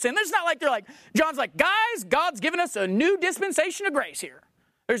away their sin. It's not like John's like, guys, God's given us a new dispensation of grace here.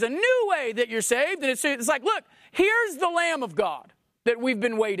 There's a new way that you're saved. And it's like, look, here's the Lamb of God that we've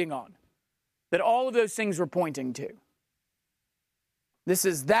been waiting on, that all of those things were pointing to. This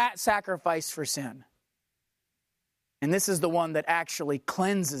is that sacrifice for sin. And this is the one that actually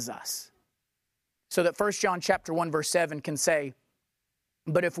cleanses us. So that 1 John chapter 1 verse 7 can say,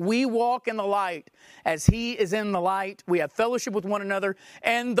 but if we walk in the light as he is in the light, we have fellowship with one another,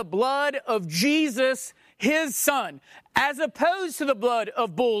 and the blood of Jesus, his son, as opposed to the blood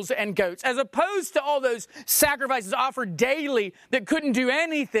of bulls and goats, as opposed to all those sacrifices offered daily that couldn't do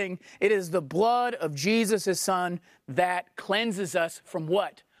anything, it is the blood of Jesus, his son, that cleanses us from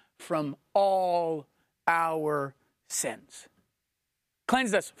what? From all our sins.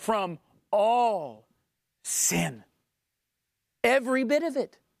 Cleanses us from all sin. Every bit of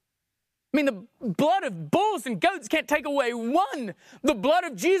it. I mean, the blood of bulls and goats can't take away one. The blood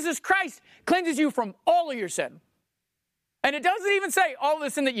of Jesus Christ cleanses you from all of your sin. And it doesn't even say all the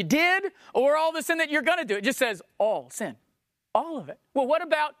sin that you did or all the sin that you're going to do. It just says all sin. All of it. Well, what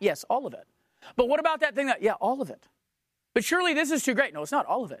about, yes, all of it. But what about that thing all of it. But surely this is too great. No, it's not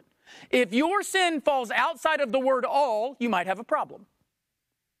all of it. If your sin falls outside of the word all, you might have a problem.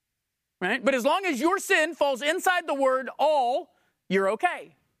 Right? But as long as your sin falls inside the word all, you're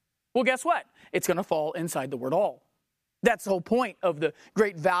okay. Well, guess what? It's going to fall inside the word all. That's the whole point of the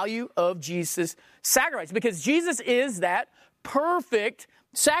great value of Jesus' sacrifice, because Jesus is that perfect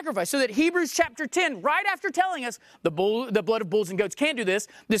sacrifice. So that Hebrews chapter 10, right after telling us the blood of bulls and goats can't do this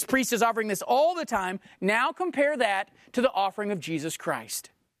priest is offering this all the time. Now compare that to the offering of Jesus Christ.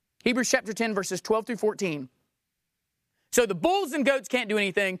 Hebrews chapter 10, verses 12 through 14. So the bulls and goats can't do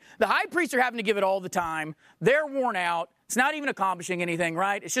anything. The high priests are having to give it all the time. They're worn out. It's not even accomplishing anything,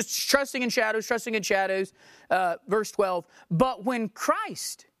 right? It's just trusting in shadows. Verse 12. But when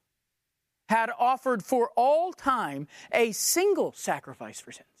Christ had offered for all time a single sacrifice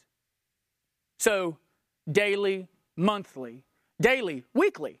for sins. So daily,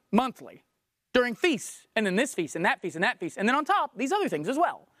 weekly, monthly, during feasts, and then this feast, and that feast, and that feast, and then on top, these other things as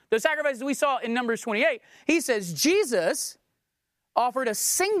well. The sacrifices we saw in Numbers 28, he says Jesus offered a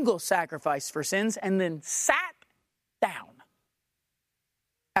single sacrifice for sins and then sat down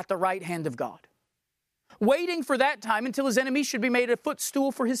at the right hand of God, waiting for that time until his enemies should be made a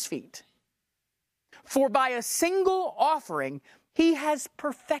footstool for his feet. For by a single offering, he has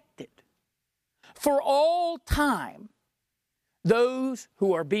perfected for all time those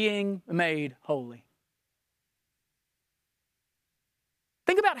who are being made holy.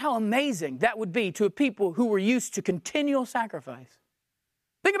 Think about how amazing that would be to a people who were used to continual sacrifice.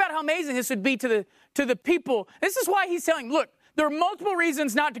 Think about how amazing this would be to the people. This is why he's telling, look, There are multiple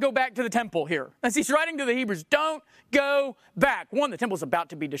reasons not to go back to the temple here. As he's writing to the Hebrews, don't go back. One, the temple's about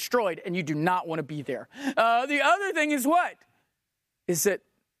to be destroyed, and you do not want to be there. The other thing is what? Is that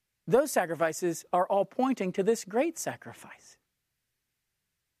those sacrifices are all pointing to this great sacrifice.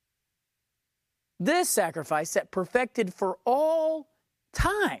 This sacrifice that perfected for all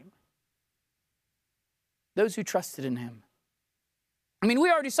time those who trusted in him. I mean,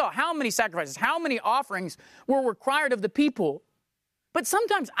 we already saw how many sacrifices, how many offerings were required of the people. But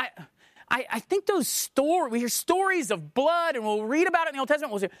sometimes I think we hear stories of blood, and we'll read about it in the Old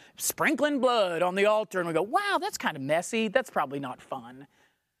Testament. We'll say, sprinkling blood on the altar, and we go, wow, that's kind of messy. That's probably not fun.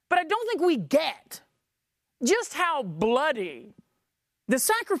 But I don't think we get just how bloody the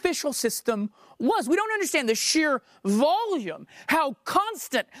sacrificial system was. We don't understand the sheer volume, how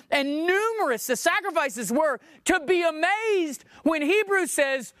constant and numerous the sacrifices were, to be amazed when Hebrews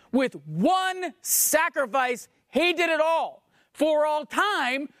says, with one sacrifice, he did it all, for all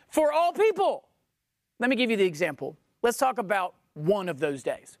time, for all people. Let me give you the example. Let's talk about one of those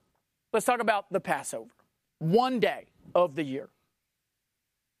days. Let's talk about the Passover. One day of the year.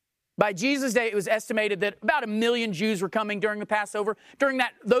 By Jesus' day, it was estimated that about 1 million Jews were coming during the Passover. During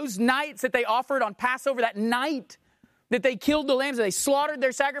those nights that they offered on Passover, that night that they killed the lambs, that they slaughtered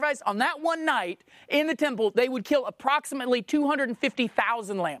their sacrifice, on that one night in the temple, they would kill approximately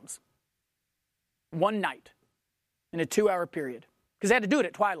 250,000 lambs. One night in a 2-hour period. Because they had to do it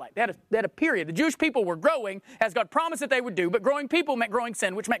at twilight. They had a period. The Jewish people were growing, as God promised that they would do, but growing people meant growing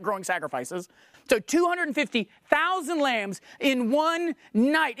sin, which meant growing sacrifices. So 250,000 lambs in one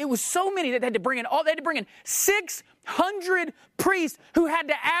night. It was so many that they had to bring in 600 priests who had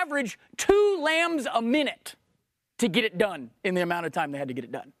to average 2 lambs a minute to get it done in the amount of time they had to get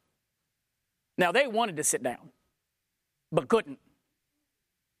it done. Now, they wanted to sit down, but couldn't.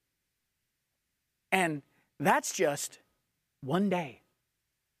 And that's just one day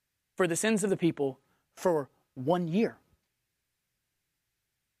for the sins of the people for 1 year.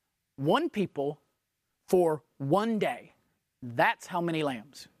 One people for 1 day. That's how many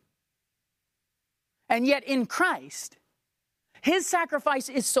lambs. And yet in Christ, his sacrifice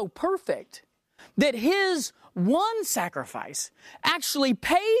is so perfect that his one sacrifice actually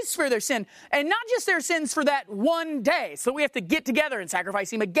pays for their sin, and not just their sins for that one day. So we have to get together and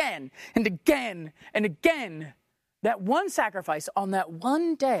sacrifice him again and again and again. That one sacrifice on that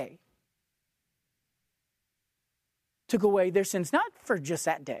one day took away their sins, not for just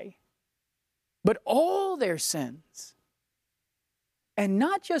that day, but all their sins. And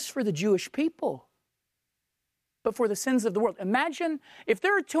not just for the Jewish people, but for the sins of the world. Imagine if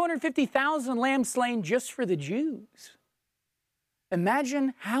there are 250,000 lambs slain just for the Jews.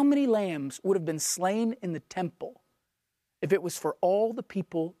 Imagine how many lambs would have been slain in the temple if it was for all the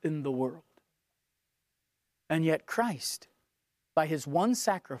people in the world. And yet Christ, by his one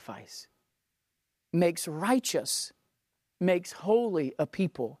sacrifice, makes righteous, makes holy a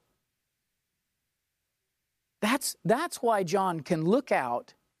people. That's why John can look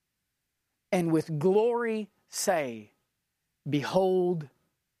out and with glory say, behold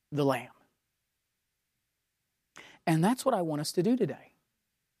the Lamb. And that's what I want us to do today.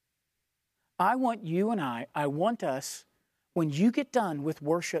 I want you and I want us, when you get done with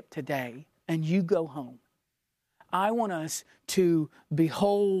worship today and you go home, I want us to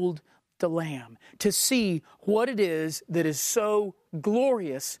behold the Lamb, to see what it is that is so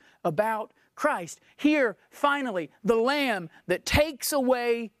glorious about Christ. Here, finally, the Lamb that takes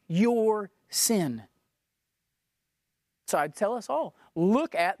away your sin. So I'd tell us all,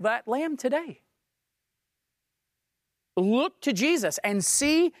 look at that Lamb today. Look to Jesus and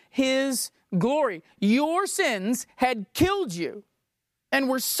see his glory. Your sins had killed you and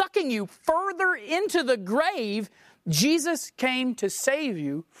were sucking you further into the grave. Jesus came to save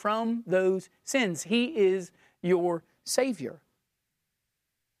you from those sins. He is your Savior.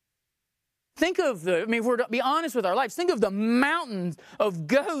 Think of if we're to be honest with our lives, think of the mountains of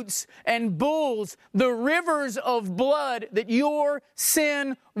goats and bulls, the rivers of blood that your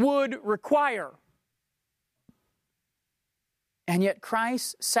sin would require. And yet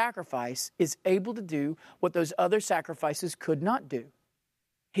Christ's sacrifice is able to do what those other sacrifices could not do.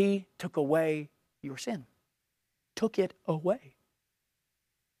 He took away your sin. Took it away.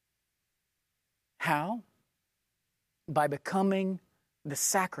 How? By becoming the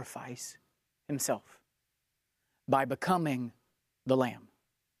sacrifice himself. By becoming the Lamb.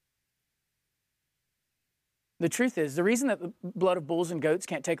 The truth is, the reason that the blood of bulls and goats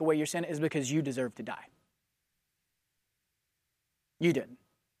can't take away your sin is because you deserve to die. You didn't.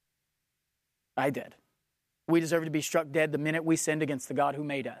 I did. We deserve to be struck dead the minute we sinned against the God who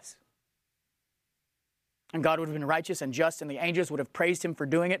made us. And God would have been righteous and just, and the angels would have praised him for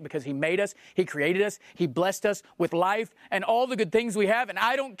doing it because he made us, he created us, he blessed us with life and all the good things we have. And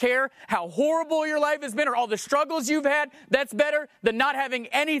I don't care how horrible your life has been or all the struggles you've had, that's better than not having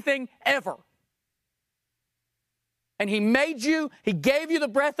anything ever. And he made you, he gave you the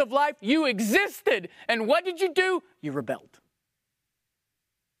breath of life, you existed. And what did you do? You rebelled.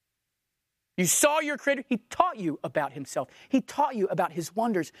 You saw your Creator. He taught you about himself. He taught you about his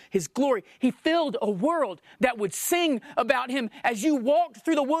wonders, his glory. He filled a world that would sing about him as you walked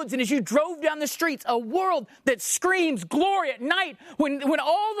through the woods and as you drove down the streets. A world that screams glory at night. When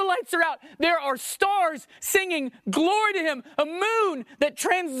all the lights are out, there are stars singing glory to him. A moon that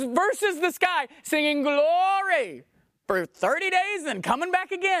traverses the sky singing glory for 30 days and coming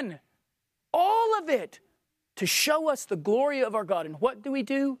back again. All of it to show us the glory of our God. And what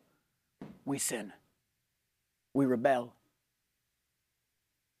do? We sin. We rebel.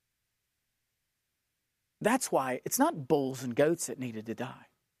 That's why it's not bulls and goats that needed to die.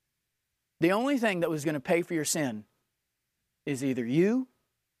 The only thing that was going to pay for your sin is either you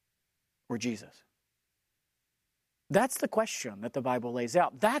or Jesus. That's the question that the Bible lays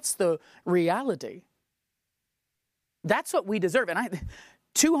out. That's the reality. That's what we deserve. And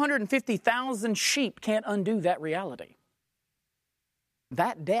 250,000 sheep can't undo that reality.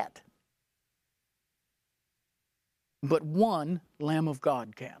 That debt. But one Lamb of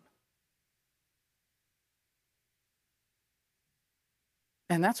God can.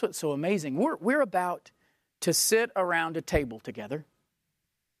 And that's what's so amazing. We're about to sit around a table together.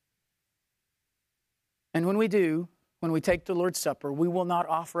 And when we do, when we take the Lord's Supper, we will not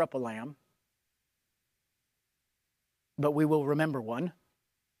offer up a lamb, but we will remember one.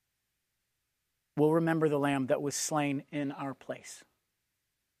 We'll remember the lamb that was slain in our place.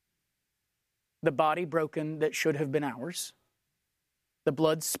 The body broken that should have been ours. The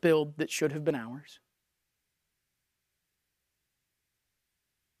blood spilled that should have been ours.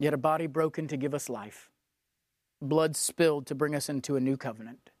 Yet a body broken to give us life. Blood spilled to bring us into a new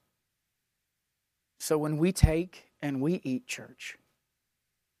covenant. So when we take and we eat, church,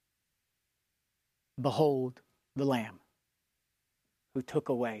 behold the Lamb who took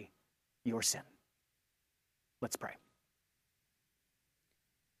away your sin. Let's pray.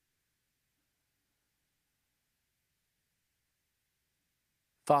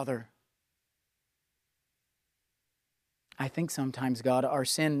 Father, I think sometimes, God, our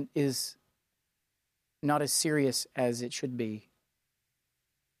sin is not as serious as it should be.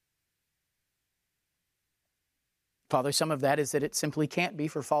 Father, some of that is that it simply can't be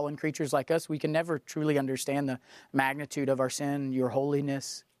for fallen creatures like us. We can never truly understand the magnitude of our sin, your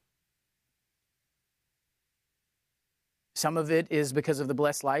holiness. Some of it is because of the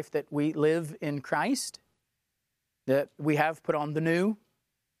blessed life that we live in Christ, that we have put on the new.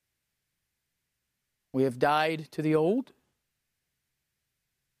 We have died to the old.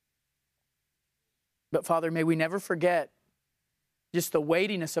 But Father, may we never forget just the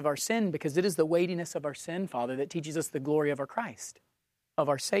weightiness of our sin, because it is the weightiness of our sin, Father, that teaches us the glory of our Christ, of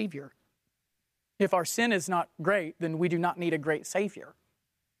our Savior. If our sin is not great, then we do not need a great Savior.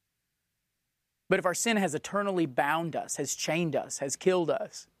 But if our sin has eternally bound us, has chained us, has killed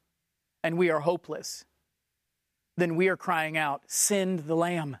us, and we are hopeless, then we are crying out, send the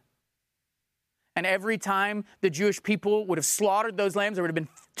Lamb. And every time the Jewish people would have slaughtered those lambs, there would have been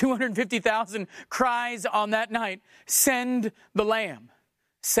 250,000 cries on that night, send the Lamb,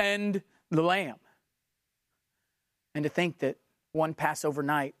 send the Lamb. And to think that one Passover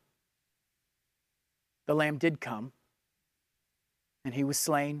night, the Lamb did come, and he was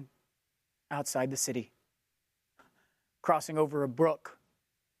slain outside the city, crossing over a brook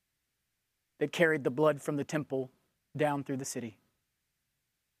that carried the blood from the temple down through the city.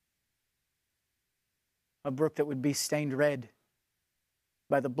 A brook that would be stained red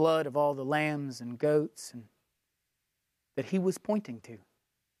by the blood of all the lambs and goats, and that he was pointing to. And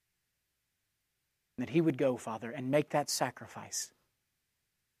that he would go, Father, and make that sacrifice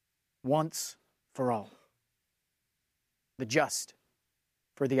once for all. The just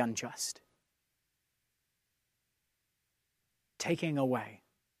for the unjust. Taking away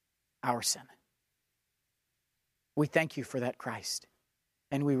our sin. We thank you for that Christ.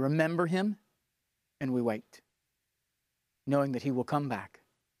 And we remember him. And we wait, knowing that he will come back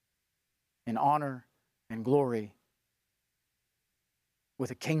in honor and glory with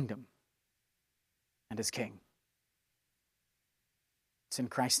a kingdom and as king. It's in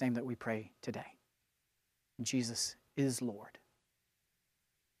Christ's name that we pray today. Jesus is Lord.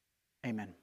 Amen.